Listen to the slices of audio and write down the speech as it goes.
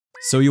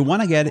So you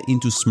want to get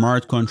into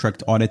smart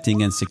contract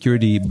auditing and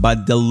security,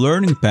 but the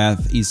learning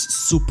path is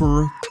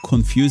super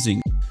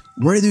confusing.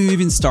 Where do you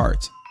even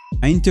start?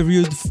 I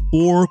interviewed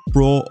 4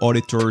 pro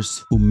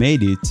auditors who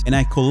made it, and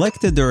I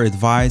collected their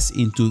advice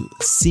into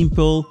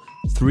simple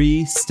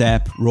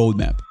 3-step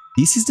roadmap.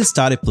 This is the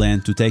study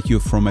plan to take you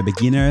from a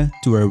beginner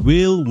to a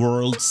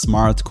real-world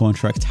smart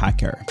contract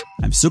hacker.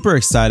 I'm super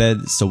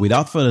excited, so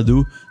without further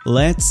ado,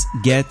 let's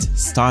get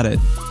started.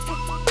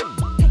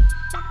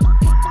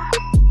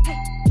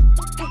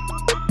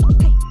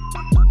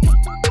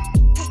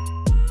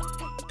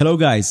 Hello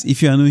guys,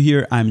 if you are new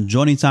here, I'm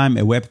Johnny Time,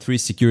 a Web3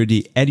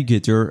 security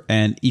educator,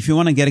 and if you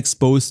want to get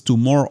exposed to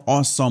more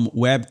awesome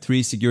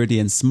Web3 security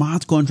and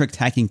smart contract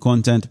hacking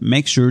content,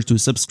 make sure to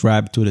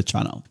subscribe to the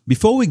channel.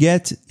 Before we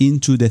get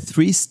into the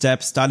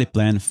 3-step study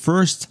plan,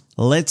 first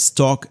let's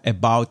talk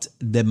about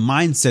the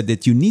mindset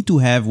that you need to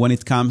have when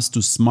it comes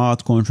to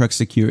smart contract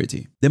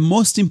security. The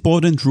most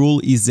important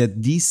rule is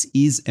that this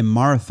is a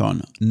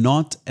marathon,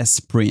 not a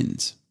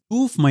sprint.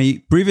 2 of my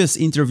previous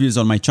interviews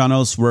on my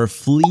channels were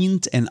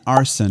Flint and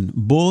Arsen.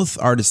 Both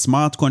are the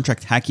smart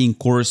contract hacking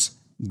course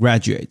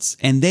graduates,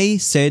 and they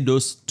said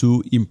those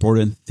 2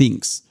 important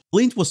things.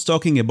 Flint was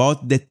talking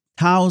about the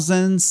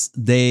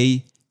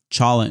 1000-day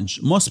challenge.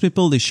 Most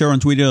people, they share on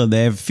Twitter,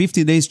 they have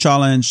 50 days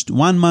challenge,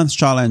 1 month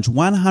challenge,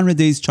 100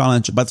 days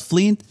challenge, but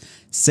Flint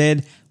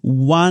said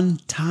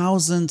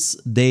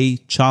 1000-day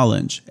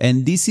challenge.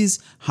 And this is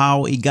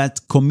how he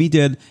got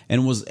committed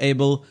and was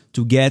able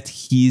to get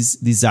his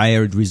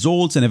desired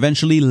results and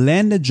eventually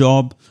land a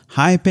job,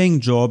 high-paying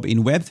job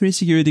in Web3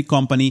 security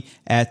company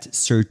at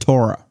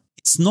Certora.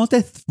 It's not a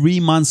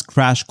 3-month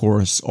crash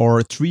course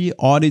or 3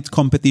 audit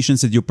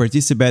competitions that you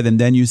participate and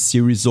then you see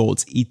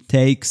results. It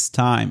takes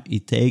time.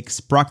 It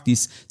takes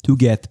practice to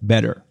get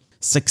better.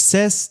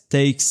 Success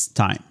takes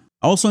time.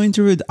 I also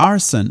interviewed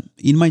Arsen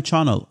in my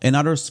channel,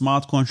 another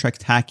smart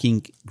contract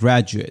hacking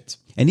graduate.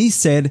 And he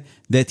said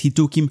that he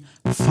took him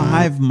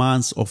 5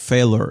 months of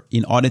failure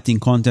in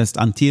auditing contest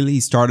until he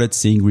started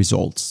seeing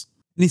results.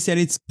 And he said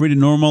it's pretty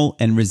normal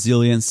and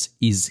resilience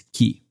is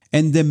key.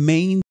 And the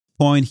main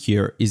point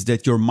here is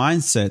that your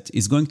mindset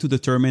is going to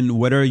determine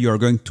whether you're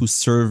going to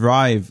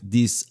survive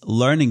this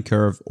learning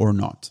curve or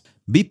not.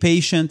 Be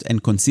patient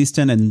and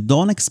consistent and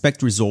don't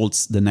expect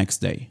results the next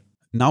day.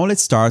 Now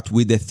let's start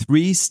with the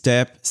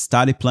 3-step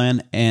study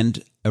plan and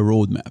a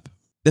roadmap.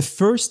 The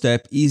first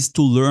step is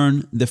to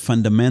learn the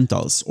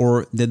fundamentals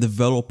or the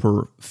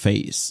developer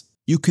phase.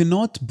 You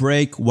cannot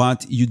break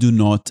what you do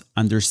not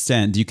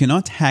understand. You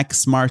cannot hack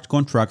smart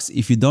contracts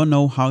if you don't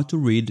know how to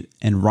read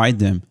and write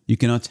them. You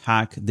cannot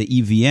hack the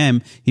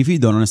EVM if you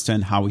don't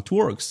understand how it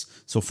works.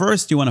 So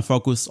first you want to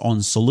focus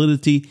on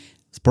Solidity,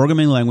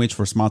 programming language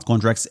for smart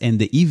contracts, and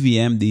the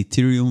EVM, the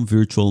Ethereum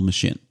Virtual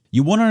Machine.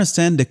 You want to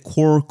understand the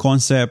core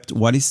concept,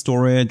 what is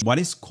storage, what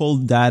is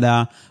cold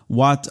data,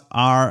 what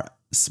are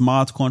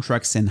smart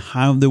contracts and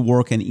how they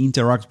work and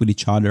interact with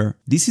each other.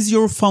 This is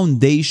your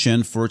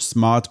foundation for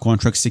smart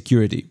contract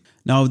security.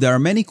 Now, there are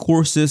many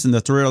courses and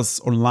tutorials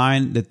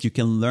online that you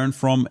can learn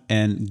from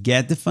and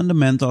get the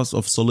fundamentals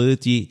of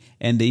Solidity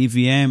and the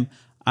EVM.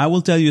 I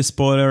will tell you a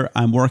spoiler,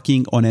 I'm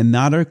working on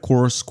another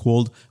course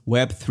called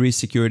Web3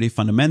 Security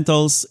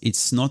Fundamentals.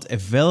 It's not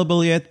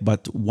available yet,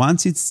 but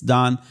once it's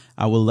done,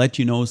 I will let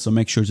you know, so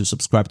make sure to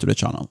subscribe to the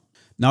channel.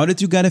 Now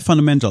that you got the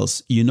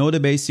fundamentals, you know the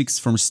basics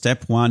from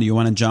step 1, you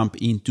want to jump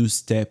into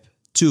step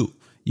 2.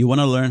 You want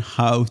to learn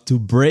how to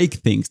break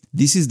things.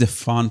 This is the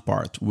fun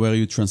part where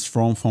you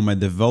transform from a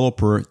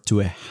developer to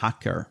a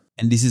hacker.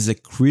 And this is a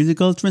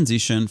critical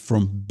transition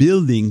from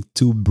building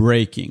to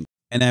breaking.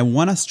 And I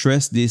want to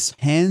stress this,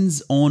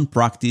 hands-on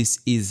practice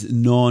is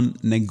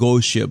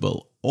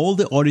non-negotiable. All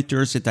the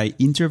auditors that I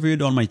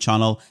interviewed on my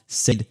channel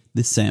said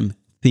the same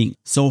thing.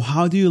 So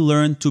how do you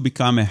learn to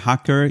become a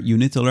hacker? You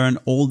need to learn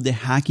all the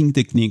hacking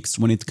techniques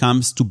when it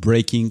comes to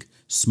breaking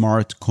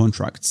smart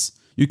contracts.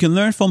 You can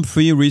learn from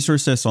free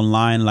resources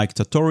online like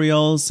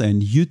tutorials and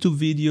YouTube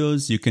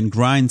videos. You can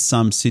grind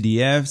some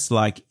CDFs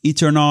like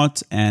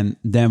Ethernet and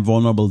then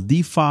vulnerable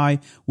DeFi,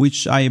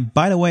 which I,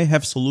 by the way,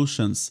 have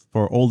solutions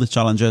for all the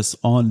challenges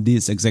on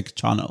this exact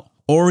channel.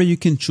 Or you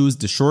can choose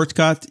the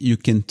shortcut. You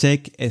can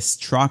take a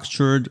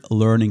structured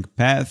learning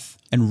path,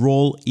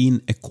 enroll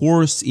in a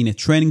course, in a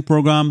training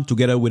program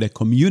together with a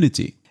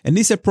community. And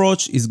this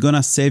approach is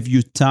gonna save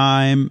you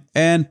time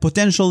and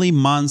potentially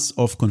months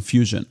of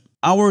confusion.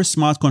 Our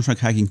smart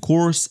contract hacking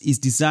course is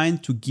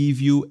designed to give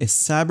you a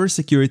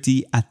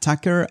cybersecurity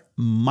attacker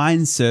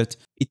mindset.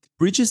 It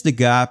bridges the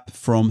gap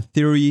from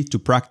theory to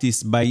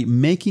practice by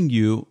making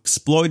you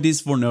exploit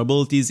these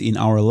vulnerabilities in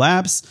our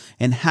labs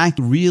and hack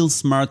real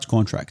smart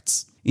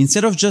contracts.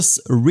 Instead of just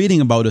reading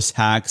about those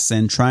hacks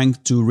and trying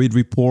to read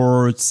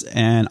reports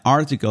and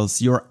articles,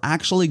 you're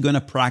actually going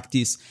to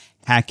practice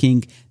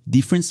hacking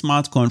different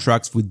smart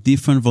contracts with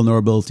different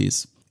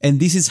vulnerabilities. And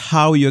this is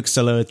how you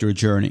accelerate your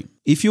journey.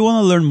 If you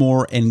want to learn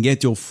more and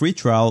get your free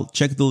trial,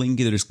 check the link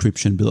in the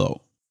description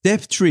below.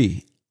 Step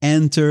 3.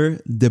 Enter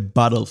the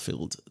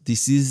battlefield.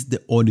 This is the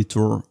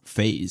auditor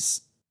phase.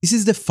 This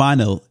is the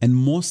final and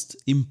most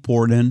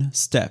important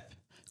step.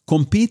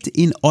 Compete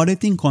in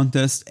auditing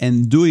contests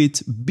and do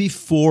it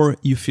before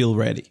you feel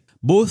ready.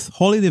 Both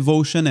Holy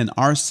Devotion and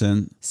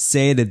Arsen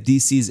say that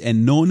this is a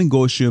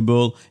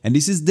non-negotiable and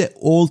this is the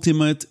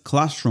ultimate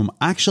classroom,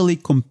 actually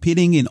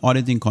competing in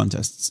auditing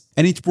contests.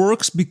 And it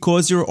works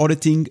because you're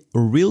auditing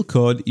real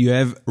code, you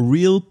have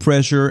real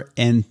pressure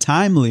and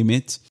time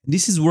limit.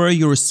 This is where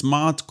your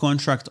smart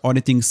contract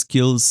auditing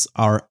skills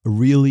are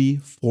really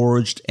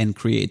forged and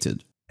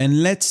created.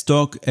 And let's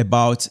talk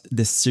about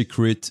the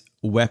secret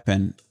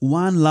weapon.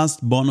 One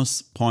last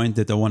bonus point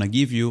that I want to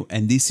give you,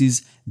 and this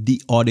is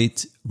the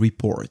audit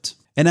report.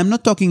 And I'm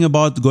not talking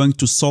about going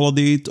to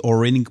Solidity or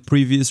reading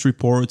previous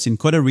reports in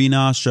Code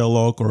Arena,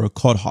 Sherlock, or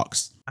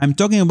CodeHawks. I'm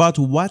talking about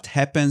what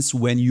happens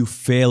when you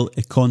fail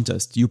a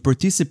contest. You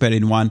participate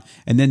in one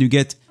and then you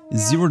get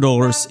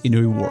 $0 in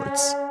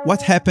rewards.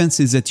 What happens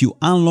is that you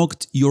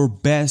unlocked your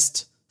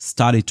best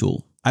study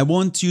tool. I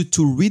want you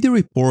to read the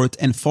report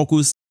and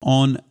focus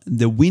on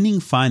the winning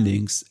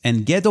findings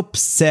and get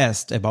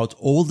obsessed about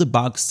all the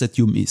bugs that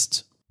you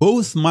missed.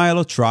 Both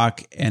Milo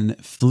Truck and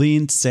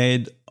Flint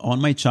said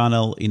on my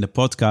channel in the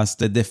podcast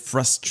that the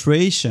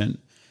frustration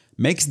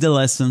makes the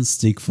lesson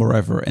stick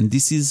forever. And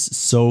this is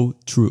so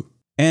true.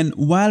 And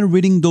while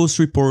reading those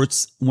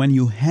reports, when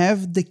you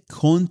have the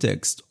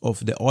context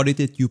of the audit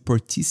that you're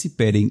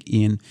participating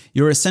in,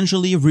 you're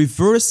essentially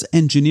reverse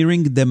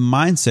engineering the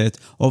mindset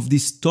of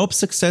these top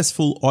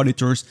successful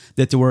auditors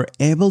that were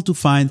able to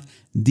find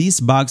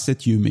these bugs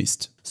that you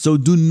missed. So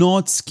do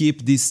not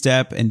skip this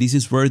step, and this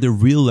is where the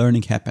real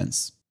learning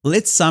happens.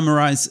 Let's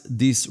summarize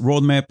this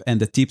roadmap and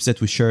the tips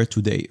that we shared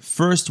today.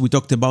 First, we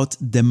talked about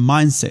the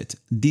mindset.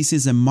 This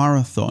is a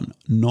marathon,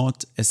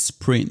 not a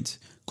sprint.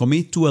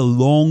 Commit to a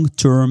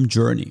long-term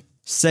journey.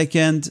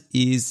 Second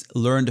is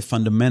learn the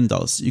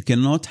fundamentals. You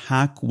cannot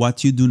hack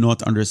what you do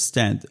not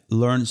understand.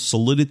 Learn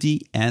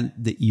Solidity and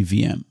the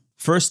EVM.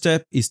 First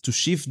step is to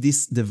shift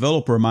this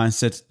developer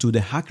mindset to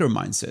the hacker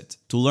mindset,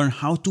 to learn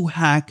how to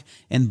hack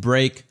and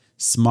break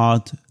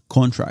smart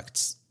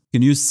contracts. You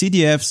can use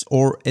CDFs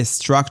or a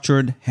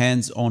structured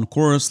hands-on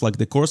course like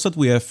the course that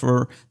we have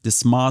for the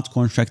Smart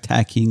Contract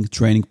Hacking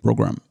Training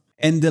Program.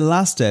 And the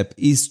last step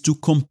is to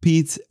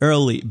compete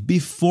early,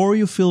 before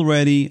you feel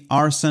ready.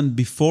 Arsen,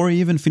 before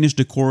he even finished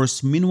the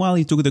course, meanwhile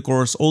he took the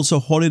course, also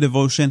Holy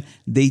Devotion,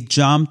 they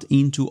jumped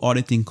into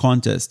auditing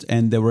contest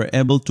and they were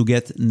able to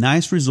get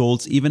nice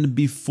results even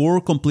before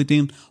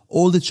completing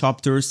all the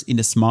chapters in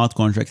the Smart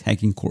Contract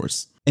Hacking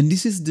course. And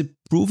this is the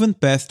proven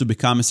path to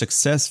become a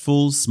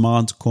successful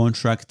smart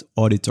contract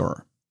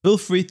auditor. Feel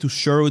free to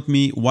share with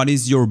me what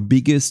is your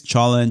biggest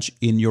challenge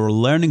in your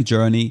learning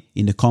journey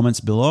in the comments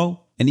below.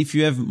 And if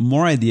you have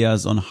more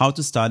ideas on how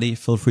to study,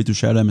 feel free to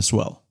share them as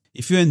well.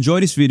 If you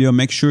enjoyed this video,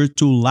 make sure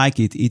to like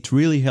it. It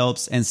really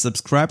helps, and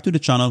subscribe to the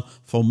channel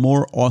for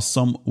more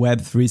awesome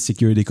Web3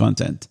 security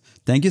content.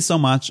 Thank you so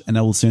much, and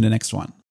I will see you in the next one.